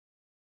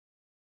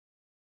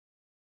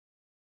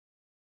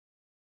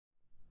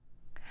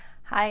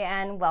Hi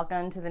and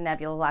welcome to the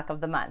Nebula Block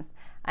of the Month.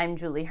 I'm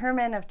Julie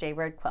Herman of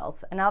Jaybird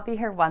Quilts, and I'll be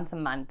here once a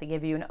month to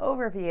give you an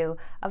overview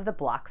of the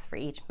blocks for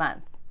each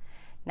month.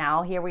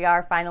 Now here we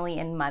are finally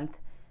in month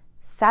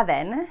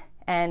 7,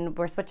 and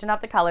we're switching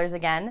up the colors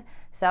again.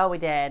 So we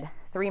did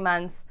 3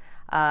 months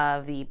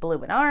of the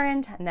blue and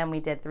orange, and then we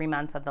did 3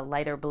 months of the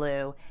lighter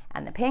blue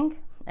and the pink,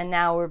 and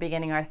now we're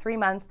beginning our 3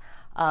 months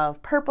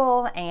of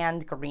purple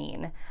and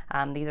green.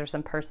 These are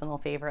some personal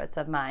favorites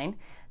of mine.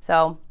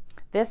 So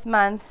this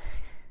month,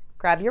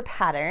 grab your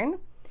pattern,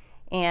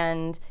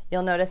 and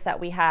you'll notice that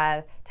we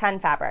have 10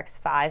 fabrics,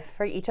 5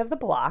 for each of the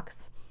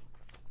blocks.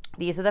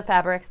 These are the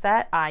fabrics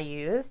that I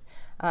used.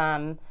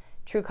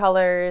 True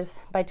Colors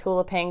by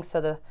Tula Pink,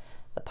 so the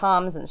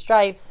palms and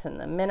stripes, and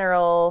the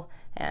mineral,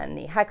 and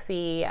the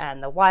hexie,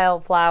 and the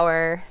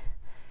wildflower.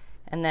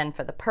 And then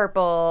for the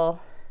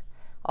purple,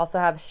 also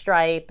have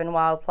stripe and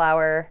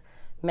wildflower,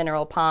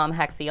 mineral, palm,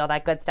 hexie, all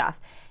that good stuff.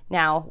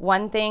 Now,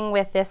 one thing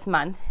with this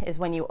month is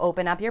when you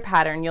open up your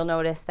pattern, you'll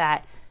notice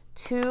that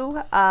 2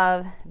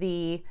 of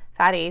the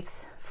fat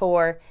eighths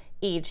for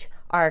each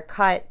are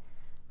cut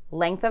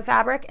length of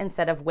fabric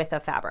instead of width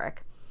of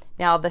fabric.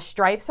 Now the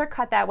stripes are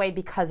cut that way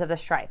because of the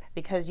stripe,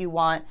 because you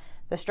want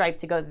the stripe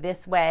to go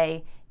this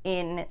way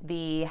in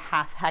the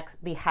half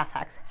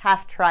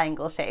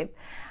triangle shape.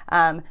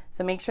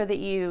 So make sure that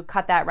you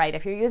cut that right.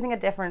 If you're using a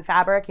different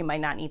fabric, you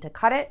might not need to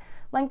cut it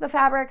length of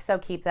fabric, so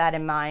keep that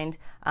in mind.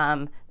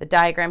 The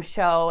diagrams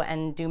show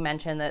and do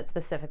mention that it's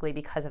specifically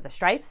because of the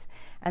stripes.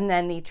 And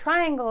then the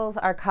triangles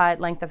are cut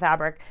length of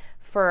fabric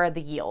for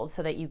the yield,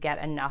 so that you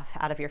get enough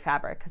out of your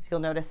fabric, because you'll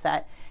notice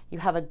that you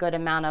have a good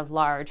amount of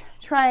large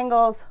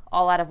triangles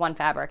all out of one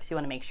fabric, so you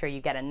want to make sure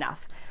you get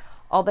enough.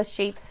 All the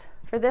shapes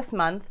for this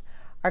month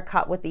are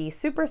cut with the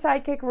Super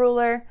Sidekick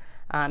ruler.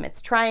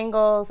 It's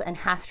triangles and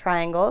half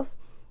triangles.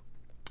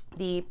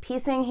 The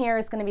piecing here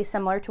is going to be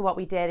similar to what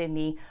we did in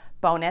the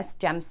bonus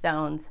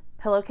gemstones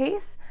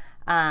pillowcase.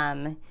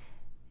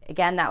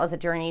 Again, that was a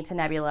Journey to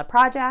Nebula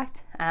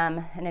project,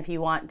 and if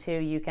you want to,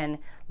 you can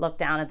look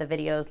down at the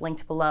videos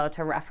linked below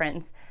to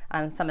reference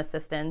some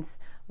assistance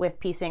with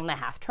piecing the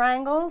half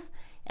triangles.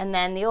 And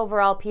then the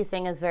overall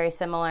piecing is very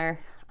similar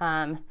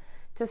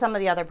to some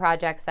of the other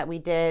projects that we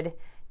did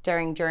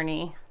during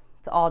Journey.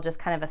 It's all just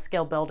kind of a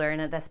skill builder,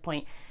 and at this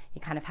point you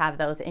kind of have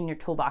those in your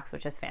toolbox,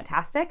 which is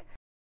fantastic.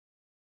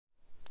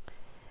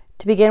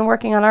 To begin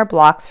working on our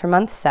blocks for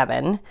month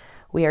 7,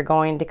 we are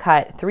going to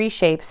cut 3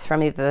 shapes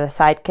from either the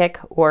Sidekick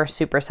or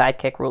Super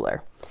Sidekick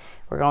ruler.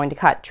 We're going to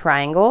cut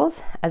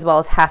triangles as well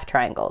as half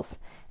triangles.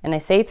 And I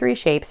say 3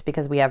 shapes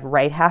because we have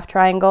right half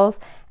triangles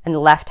and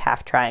left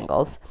half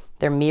triangles.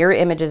 They're mirror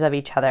images of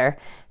each other,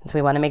 and so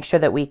we want to make sure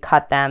that we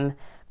cut them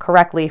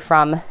correctly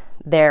from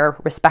their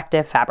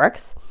respective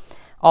fabrics.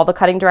 All the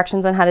cutting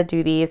directions on how to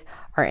do these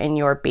are in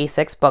your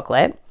basics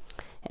booklet.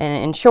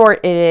 And in short,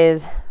 it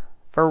is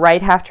for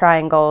right half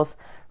triangles,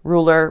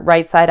 ruler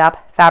right side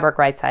up, fabric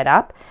right side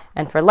up.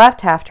 And for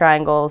left half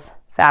triangles,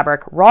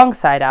 fabric wrong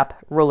side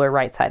up, ruler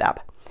right side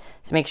up.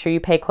 So make sure you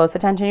pay close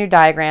attention to your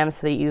diagrams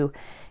so that you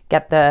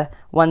get the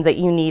ones that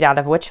you need out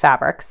of which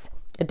fabrics.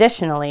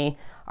 Additionally,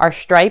 our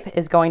stripe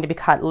is going to be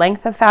cut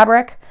length of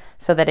fabric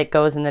so that it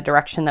goes in the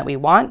direction that we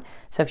want.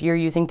 So if you're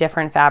using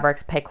different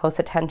fabrics, pay close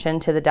attention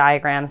to the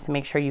diagrams to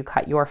make sure you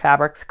cut your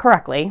fabrics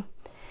correctly.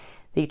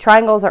 The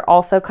triangles are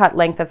also cut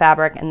length of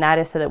fabric, and that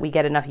is so that we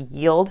get enough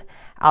yield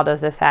out of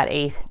the fat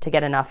eighth to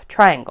get enough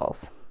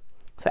triangles.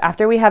 So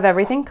after we have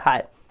everything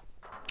cut,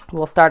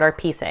 we'll start our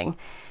piecing.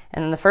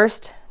 And then the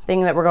first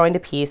thing that we're going to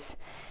piece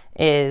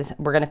is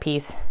we're going to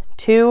piece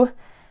 2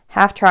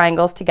 half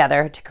triangles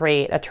together to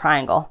create a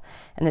triangle.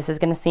 And this is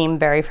going to seem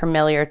very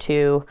familiar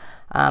to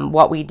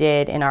what we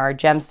did in our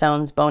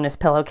gemstones bonus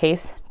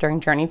pillowcase during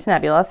Journey to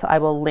Nebula, so I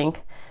will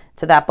link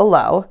to that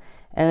below.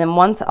 And then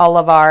once all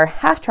of our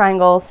half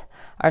triangles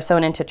are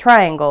sewn into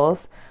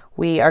triangles,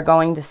 we are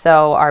going to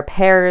sew our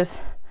pairs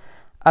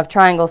of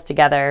triangles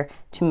together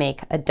to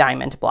make a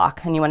diamond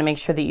block. And you want to make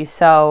sure that you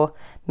sew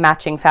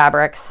matching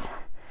fabrics,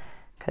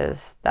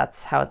 because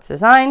that's how it's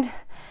designed.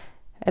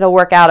 It'll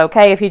work out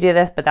okay if you do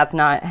this, but that's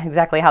not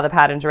exactly how the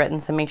pattern's written,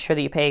 so make sure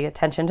that you pay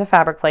attention to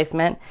fabric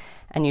placement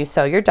and you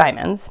sew your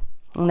diamonds.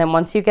 And then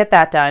once you get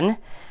that done,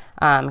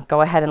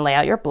 go ahead and lay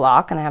out your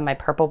block, and I have my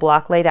purple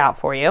block laid out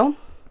for you.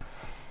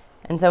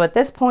 And so at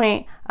this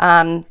point,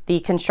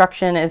 the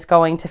construction is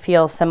going to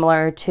feel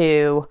similar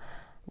to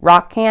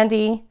rock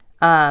candy,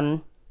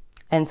 and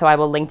so I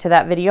will link to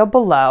that video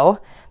below,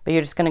 but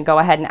you're just going to go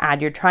ahead and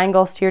add your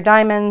triangles to your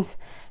diamonds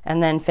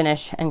and then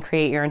finish and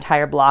create your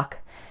entire block.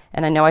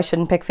 And I know I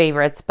shouldn't pick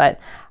favorites, but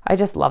I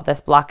just love this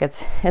block.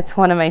 It's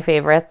one of my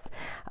favorites.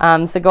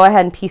 So go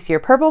ahead and piece your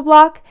purple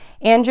block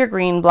and your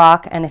green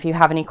block, and if you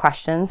have any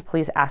questions,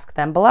 please ask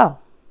them below.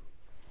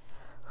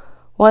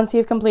 Once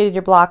you've completed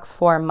your blocks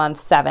for month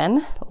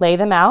 7, lay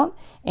them out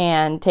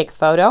and take a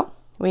photo.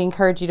 We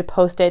encourage you to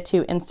post it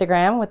to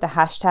Instagram with the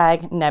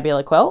hashtag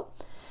Nebula Quilt,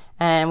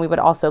 and we would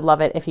also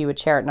love it if you would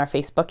share it in our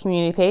Facebook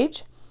community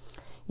page.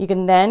 You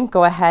can then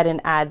go ahead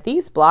and add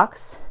these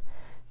blocks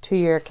to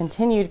your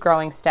continued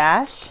growing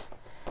stash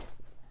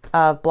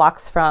of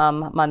blocks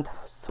from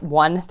months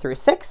 1 through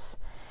 6.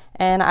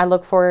 And I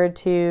look forward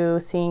to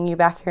seeing you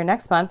back here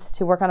next month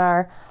to work on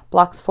our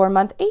blocks for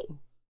month 8.